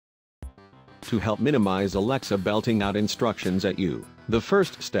to help minimize Alexa belting out instructions at you. The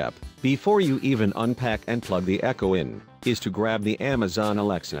first step, before you even unpack and plug the Echo in, is to grab the Amazon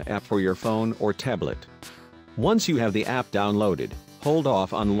Alexa app for your phone or tablet. Once you have the app downloaded, hold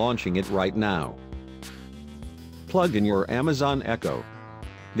off on launching it right now. Plug in your Amazon Echo.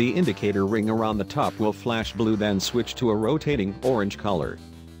 The indicator ring around the top will flash blue, then switch to a rotating orange color.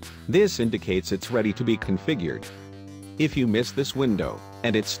 This indicates it's ready to be configured. If you miss this window,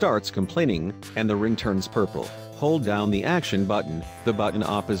 and it starts complaining, and the ring turns purple, hold down the action button, the button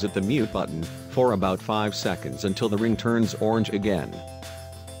opposite the mute button, for about 5 seconds until the ring turns orange again.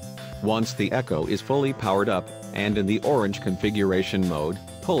 Once the Echo is fully powered up, and in the orange configuration mode,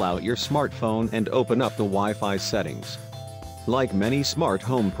 pull out your smartphone and open up the Wi-Fi settings. Like many smart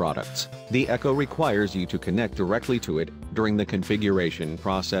home products, the Echo requires you to connect directly to it during the configuration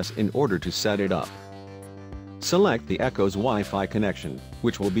process in order to set it up. Select the Echo's Wi-Fi connection,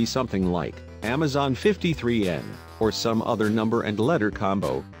 which will be something like Amazon 53N, or some other number and letter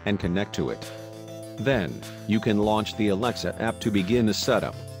combo, and connect to it. Then, you can launch the Alexa app to begin a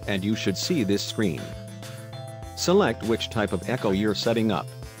setup, and you should see this screen. Select which type of Echo you're setting up.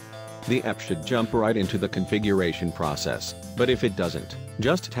 The app should jump right into the configuration process, but if it doesn't,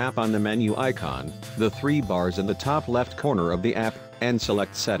 just tap on the menu icon, the 3 bars in the top left corner of the app, and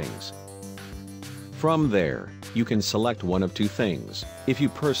select Settings. From there, you can select one of 2 things. If you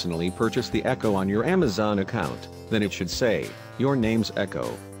personally purchase the Echo on your Amazon account, then it should say, "Your name's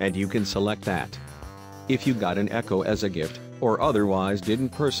Echo," and you can select that. If you got an Echo as a gift, or otherwise didn't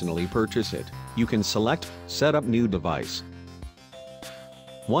personally purchase it, you can select Set up new device.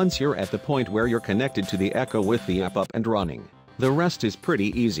 Once you're at the point where you're connected to the Echo with the app up and running, the rest is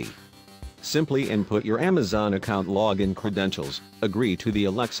pretty easy. Simply input your Amazon account login credentials, agree to the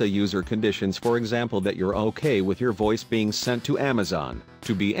Alexa user conditions, for example that you're okay with your voice being sent to Amazon,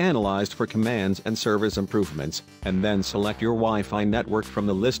 to be analyzed for commands and service improvements, and then select your Wi-Fi network from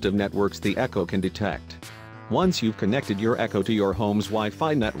the list of networks the Echo can detect. Once you've connected your Echo to your home's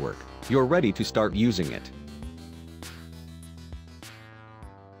Wi-Fi network, you're ready to start using it.